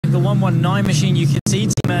the 119 machine, you can see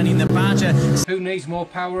Team Ernie in the Badger. Who needs more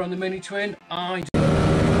power on the Mini Twin? I do.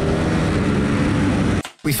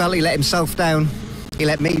 We felt he let himself down. He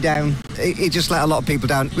let me down. He just let a lot of people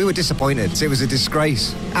down. We were disappointed. It was a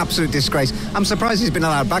disgrace. Absolute disgrace. I'm surprised he's been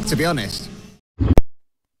allowed back, to be honest.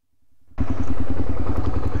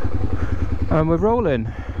 And we're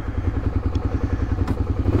rolling.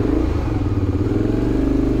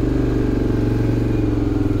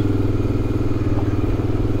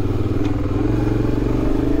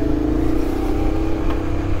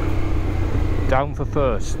 Down for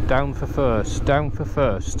first, down for first, down for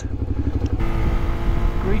first.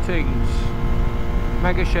 Greetings,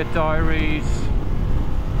 Mega Shed Diaries,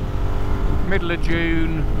 middle of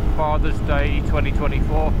June, Father's Day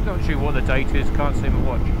 2024. Not sure what the date is, can't see my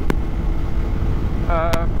watch.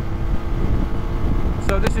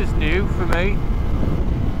 So this is new for me.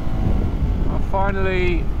 I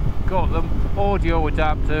finally got the audio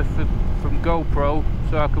adapter from GoPro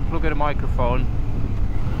so I can plug in a microphone.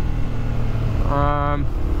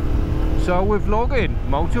 So we're vlogging,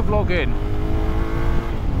 motovlogging.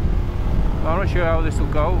 I'm not sure how this will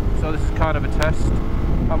go, so this is kind of a test.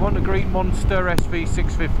 I'm on the Green Monster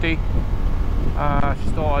SV650.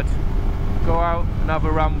 Just thought I'd go out and have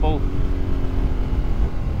a ramble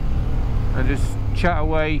and just chat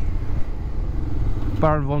away,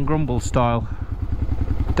 Baron von Grumble style.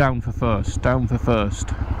 Down for first, down for first.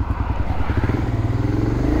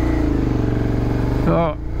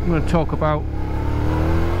 So I'm going to talk about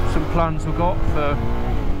some plans we've got for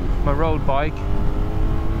my road bike.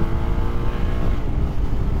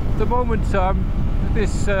 At the moment,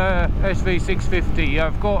 this SV650,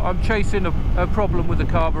 I'm chasing a problem with the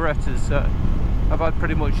carburetors that I've had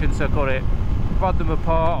pretty much since I got it. I've had them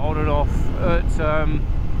apart on and off.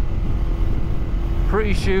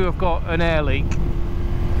 Pretty sure I've got an air leak.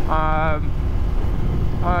 I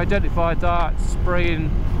identified that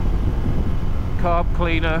spraying carb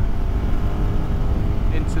cleaner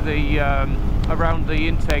into the around the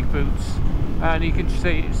intake boots, and you can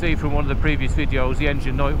see from one of the previous videos the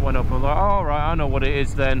engine light went up. I'm like, all right, I know what it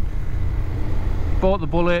is then. Bought the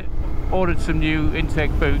bullet, ordered some new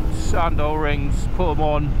intake boots and O-rings, put them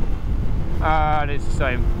on, and it's the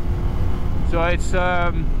same. So it's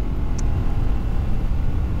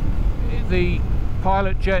the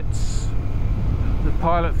pilot jets, the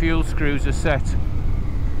pilot fuel screws are set.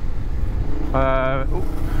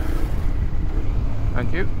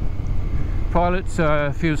 Thank you. Pilot's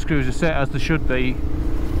fuel screws are set as they should be,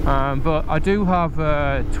 but I do have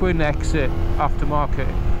a twin exit aftermarket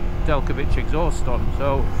Delkovich exhaust on,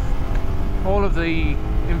 so all of the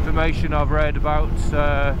information I've read about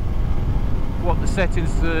what the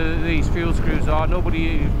settings to these fuel screws are,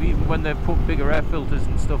 nobody, even when they've put bigger air filters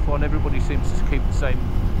and stuff on, everybody seems to keep the same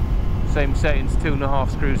settings, 2.5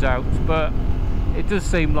 screws out. But it does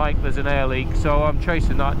seem like there's an air leak, so I'm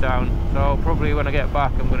chasing that down. So probably when I get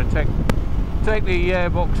back, I'm going to take the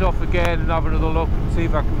airbox off again and have another look and see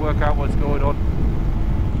if I can work out what's going on.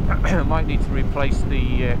 I might need to replace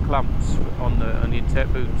the clamps on the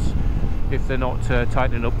intake boots if they're not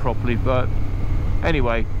tightening up properly. But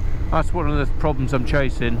anyway, that's one of the problems I'm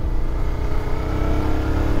chasing.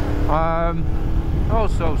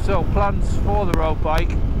 Also, so plans for the road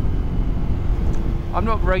bike. I'm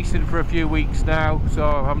not racing for a few weeks now, so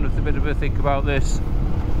I'm having a bit of a think about this.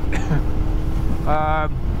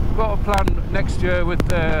 Got a plan next year with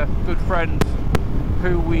a good friend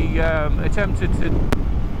who we attempted to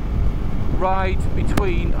ride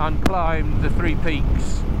between and climb the 3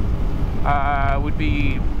 peaks. Would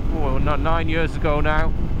be not 9 years ago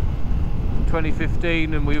now,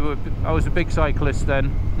 2015, and I was a big cyclist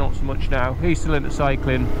then, not so much now. He's still into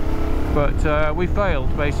cycling, but we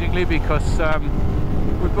failed basically because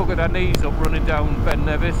we buggered our knees up running down Ben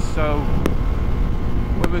Nevis. So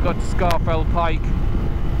when we got to Scarfell Pike,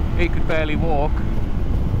 he could barely walk.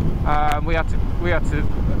 We had to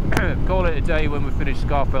call it a day when we finished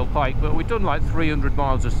Scarfell Pike, but we'd done like 300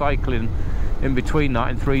 miles of cycling in between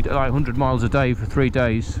that, in like 100 miles a day for 3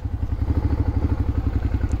 days.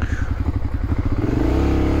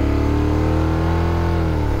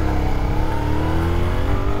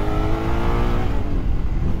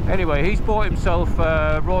 Anyway, he's bought himself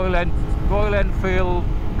a Royal Enfield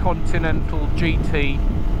Continental GT.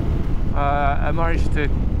 I managed to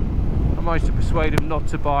persuade him not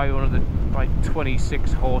to buy one of the like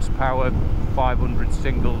 26 horsepower 500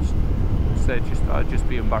 singles. Said that'd just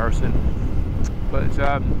be embarrassing. But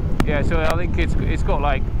yeah, so I think it's got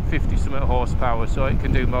like 50 something horsepower, so it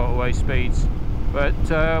can do motorway speeds. But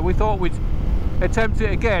we thought we'd attempt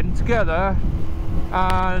it again together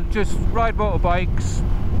and just ride motorbikes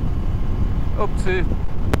up to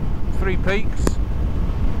Three Peaks,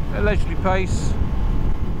 a leisurely pace,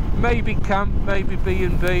 maybe camp, maybe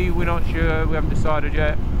B&B, we're not sure, we haven't decided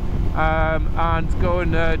yet, and go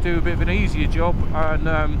and do a bit of an easier job and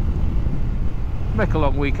make a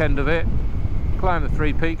long weekend of it, climb the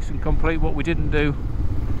Three Peaks and complete what we didn't do.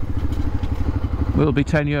 Will be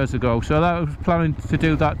 10 years ago, so that was planning to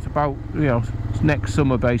do that about, you know, next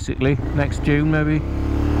summer basically, next June maybe.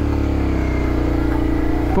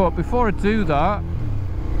 But before I do that,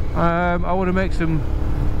 I want to make some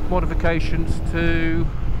modifications to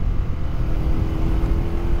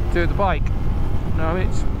the bike. Now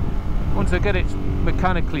it's, once I get it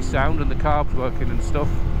mechanically sound and the carbs working and stuff,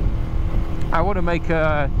 I want to make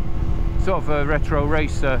a sort of a retro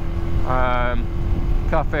racer,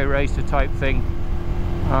 cafe racer type thing.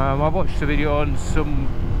 I watched a video on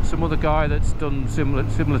some other guy that's done similar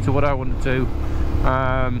to what I want to do.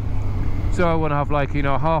 So I want to have, like, you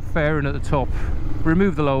know, half fairing at the top,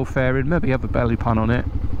 remove the low fairing, maybe have a belly pan on it.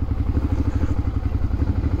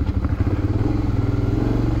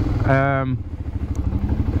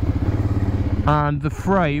 And the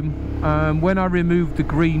frame, when I removed the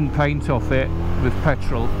green paint off it with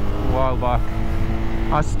petrol a while back,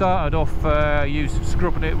 I started off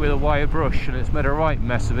scrubbing it with a wire brush, and it's made a right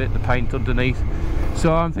mess of it, the paint underneath.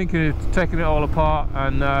 So I'm thinking of taking it all apart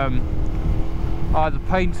and either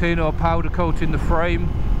painting or powder coating the frame,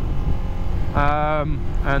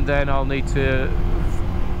 and then I'll need to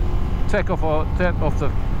take off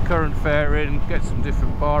the current fairing, get some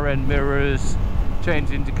different bar end mirrors,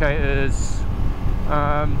 change indicators.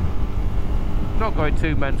 Not going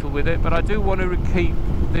too mental with it, but I do want to keep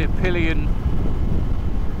the pillion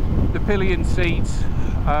seats.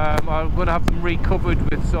 I'm going to have them recovered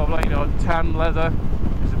with sort of, like, you know, tan leather.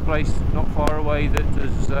 There's a place not far away that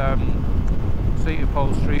does seat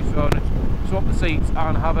upholstery, so I'm going to swap the seats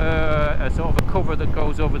and have a sort of a cover that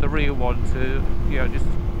goes over the rear one to, you know, just,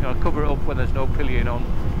 you know, cover it up when there's no pillion on.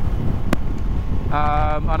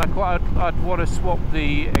 And I'd want to swap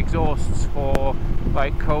the exhausts for,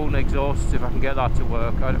 like, cone exhausts if I can get that to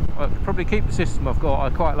work. I'd probably keep the system I've got. I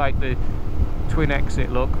quite like the twin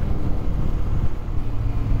exit look.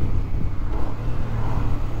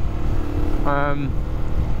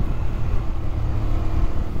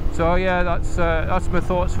 So yeah, that's my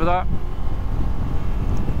thoughts for that.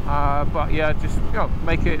 But yeah, just, you know,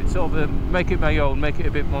 make it sort of make it my own, make it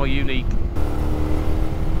a bit more unique.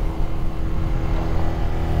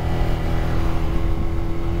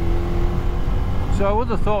 So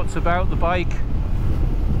other thoughts about the bike,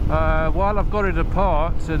 while I've got it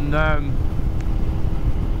apart and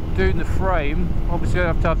doing the frame, obviously I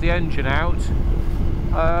have to have the engine out.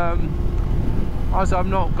 As I'm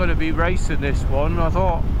not going to be racing this one, I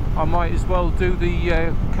thought I might as well do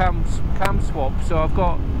the cam swap. So I've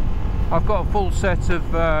got a full set of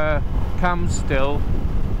cams still,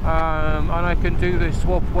 and I can do this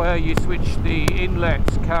swap where you switch the inlet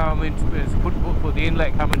cam into, put the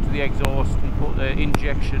inlet cam into the exhaust and put the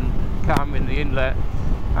injection cam in the inlet,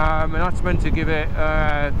 and that's meant to give it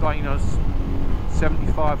like, you know,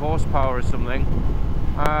 75 horsepower or something.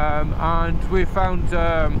 And we found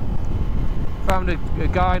a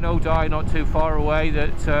guy, no die, not too far away,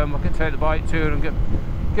 that I can take the bike to and get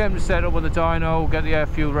him to set up with the dyno, get the air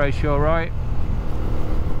fuel ratio right.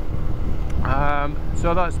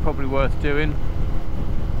 So that's probably worth doing.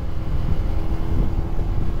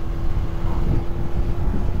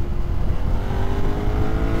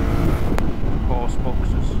 Horse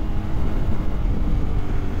boxes.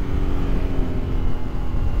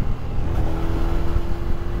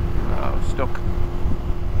 Oh, stuck.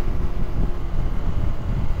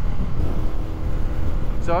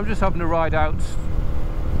 So I'm just having a ride out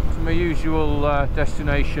to my usual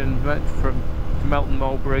destination to Melton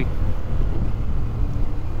Mulberry.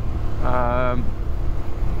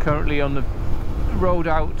 Currently on the road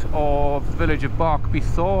out of the village of Barkby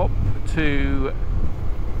Thorpe to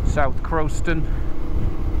South Crowston.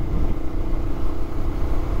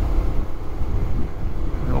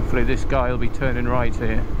 Hopefully this guy will be turning right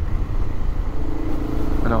here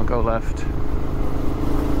and I'll go left.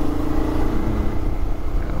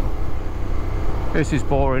 This is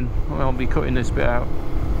boring. I'll be cutting this bit out.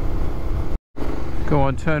 Go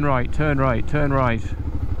on, turn right, turn right, turn right.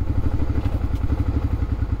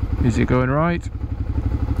 Is it going right?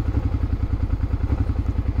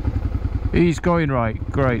 He's going right,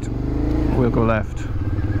 great. We'll go left.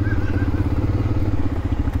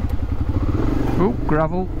 Oh,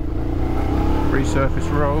 gravel. Resurface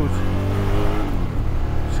road.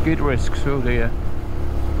 Skid risks, oh dear.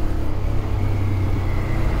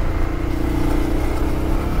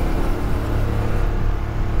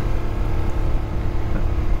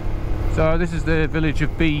 So this is the village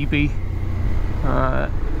of Beeby.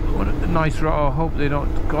 What a nice road. I hope they're not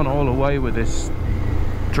gone all away with this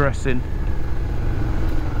dressing.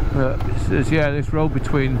 It says, yeah, this road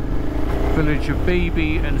between village of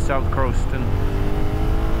Beeby and South Crowston.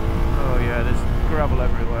 Oh yeah, there's gravel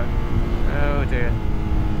everywhere. Oh dear.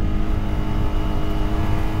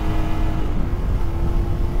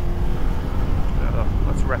 Oh,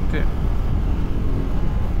 that's wrecked it.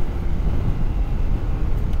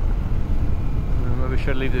 Maybe I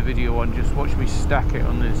should leave the video on, just watch me stack it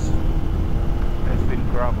on this thin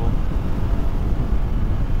gravel.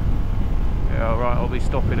 Yeah, alright, I'll be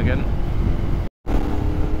stopping again.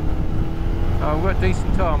 Oh, we've got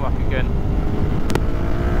decent tarmac again.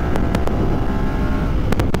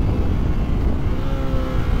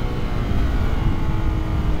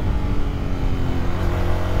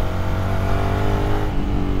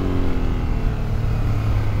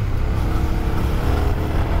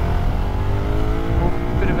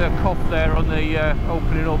 There on the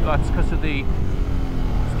opening up, that's because of it's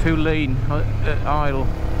too lean aisle.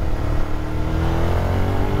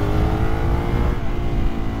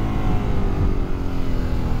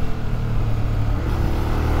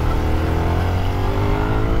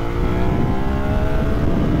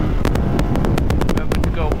 Remember to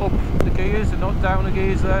go up the gears and not down the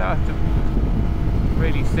gears there. I have to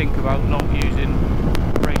really think about not using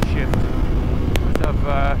brake shift.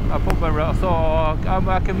 I thought, oh,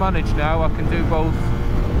 I can manage now, I can do both,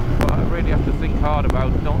 but I really have to think hard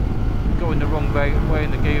about not going the wrong way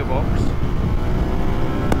in the gearbox.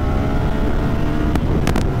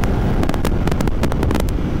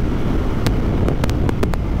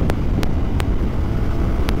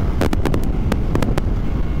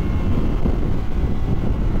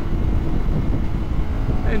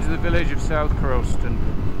 Into the village of South Crowston.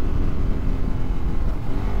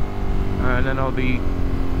 And then I'll be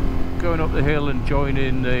going up the hill and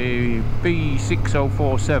joining the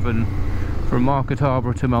B6047 from Market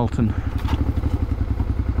Harbour to Melton.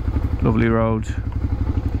 Lovely road.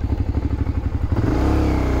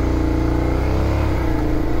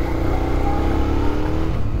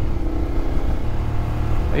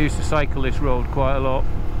 I used to cycle this road quite a lot.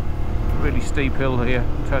 Really steep hill here.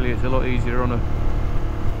 I tell you, it's a lot easier on a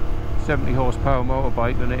 70 horsepower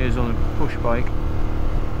motorbike than it is on a push bike.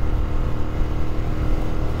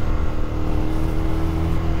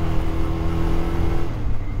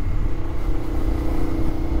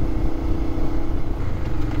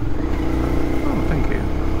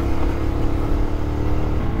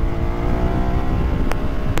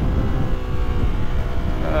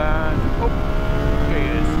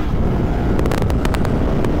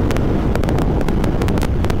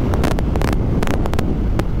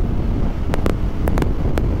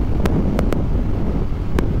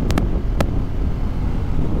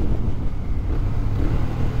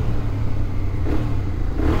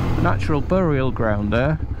 Natural burial ground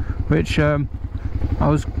there, which I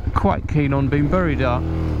was quite keen on being buried at.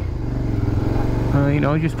 You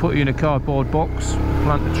know, just put you in a cardboard box,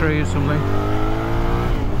 plant a tree or something.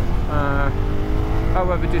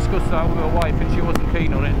 However, discussed that with my wife and she wasn't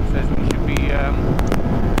keen on it. Says we should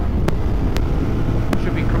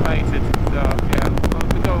be cremated. So yeah, I'll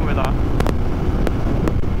be going with that.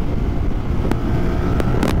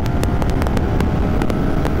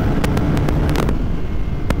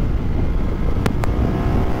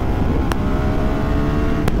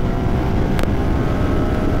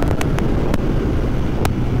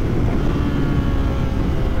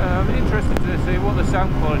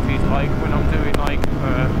 Sound quality is like when I'm doing like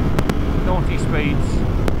naughty speeds,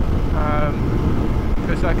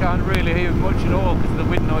 because I can't really hear much at all because of the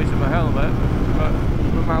wind noise in my helmet, but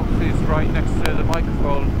my mouth is right next to the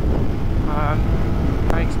microphone.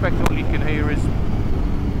 I expect all you can hear is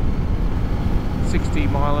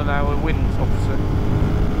 60-mile-an-hour winds opposite.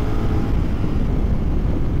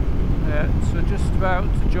 So just about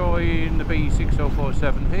to join the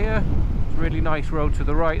B6047 here. Really nice road to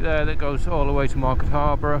the right there that goes all the way to Market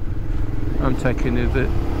Harbour. I'm taking the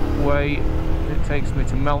way it takes me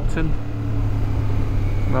to Melton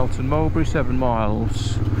Mowbray, 7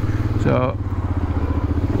 miles. So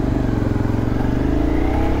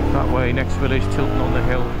that way, next village, Tilton on the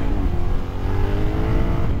Hill.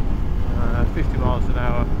 50 miles an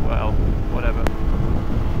hour, well, whatever.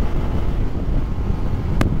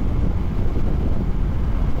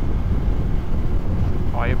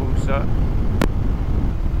 Hayabusa.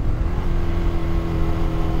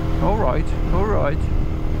 Alright, alright.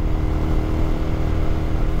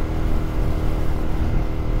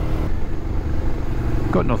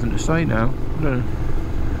 Got nothing to say now. I'm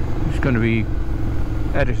just going to be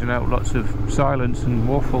editing out lots of silence and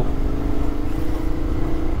waffle.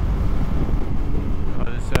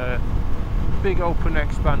 a big open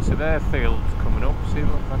expansive airfield coming up. See if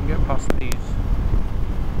I can get past these.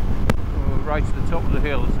 Oh, right to the top of the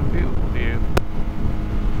hill, it's a beautiful view.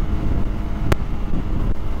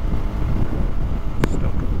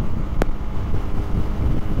 Stuck.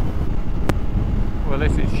 Well,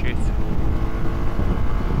 this is shit.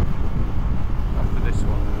 After this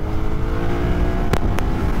one.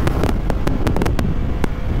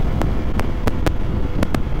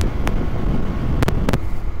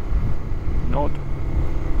 Not.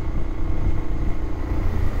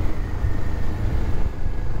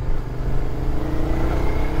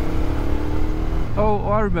 Oh,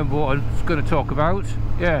 I remember what I was going to talk about.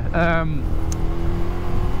 Yeah,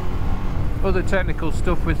 other technical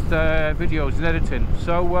stuff with videos and editing.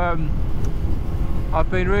 So I've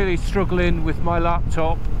been really struggling with my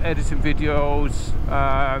laptop editing videos.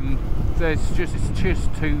 It's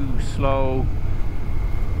just too slow.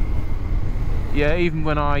 Yeah, even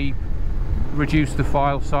when I reduce the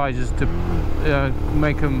file sizes to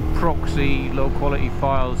make them proxy low quality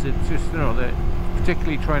files, it's just, you know, that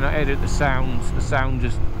particularly trying to edit the sound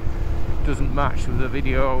just doesn't match with the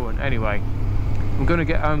video. And anyway,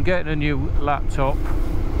 I'm getting a new laptop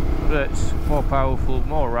that's more powerful,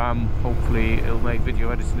 more RAM. Hopefully it'll make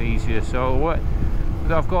video editing easier. So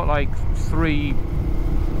I've got like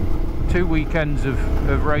 2 weekends of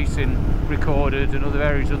racing recorded and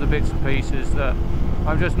other bits and pieces that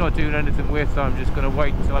I'm just not doing anything with. I'm just going to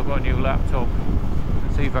wait until I've got a new laptop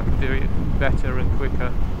and see if I can do it better and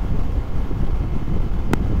quicker.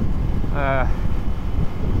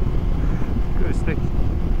 Good stick.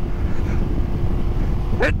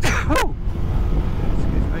 Oh!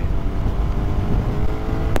 Excuse me.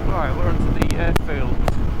 Right, we're onto the airfield.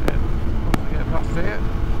 Once we get past here.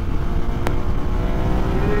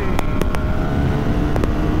 Yay.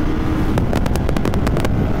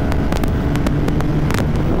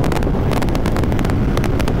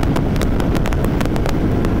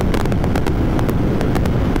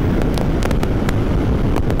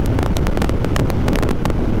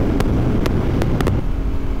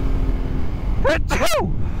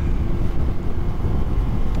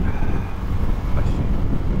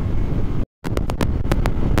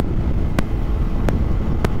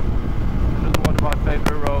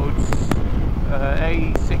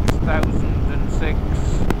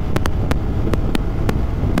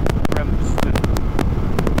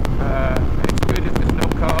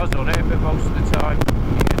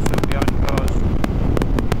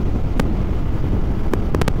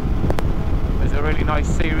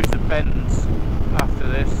 Series of bends after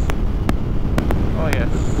this. Oh yes.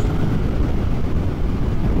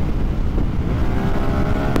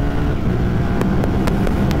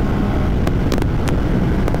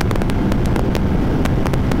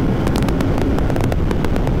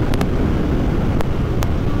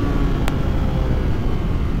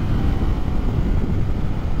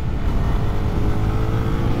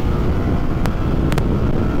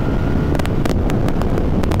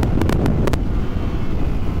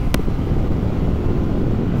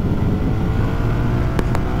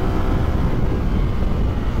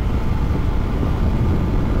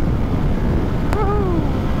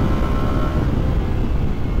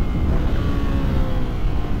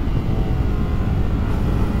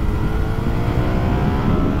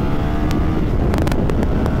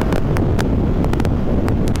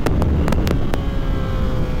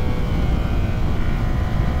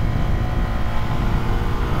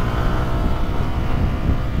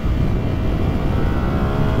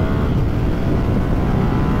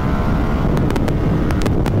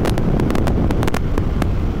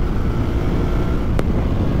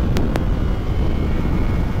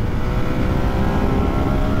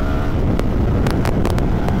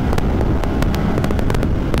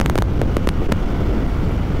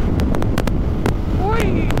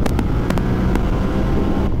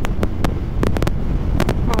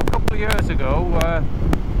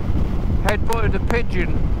 Headbutted a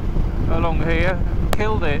pigeon along here,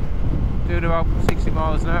 killed it, doing about 60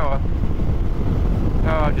 miles an hour.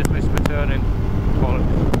 Oh, I just missed my turning.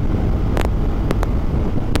 Bollocks.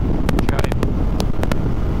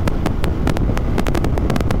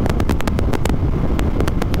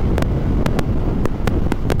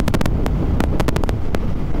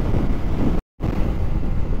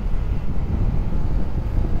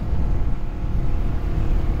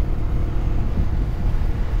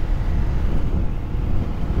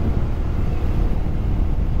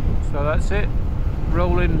 So that's it,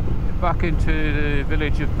 rolling back into the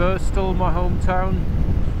village of Birstall, my hometown.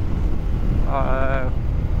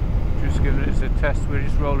 Just giving it a test. We're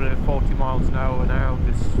just rolling at 40 miles an hour now,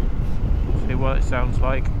 just see what it sounds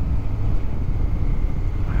like.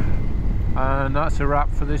 and that's a wrap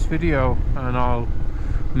for this video, and I'll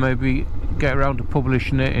maybe get around to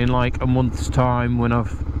publishing it in like a month's time when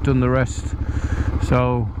I've done the rest.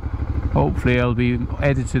 So hopefully I'll be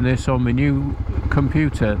editing this on my new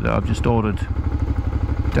computer that I've just ordered.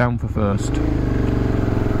 Down for first.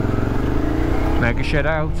 Mega shed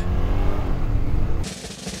out.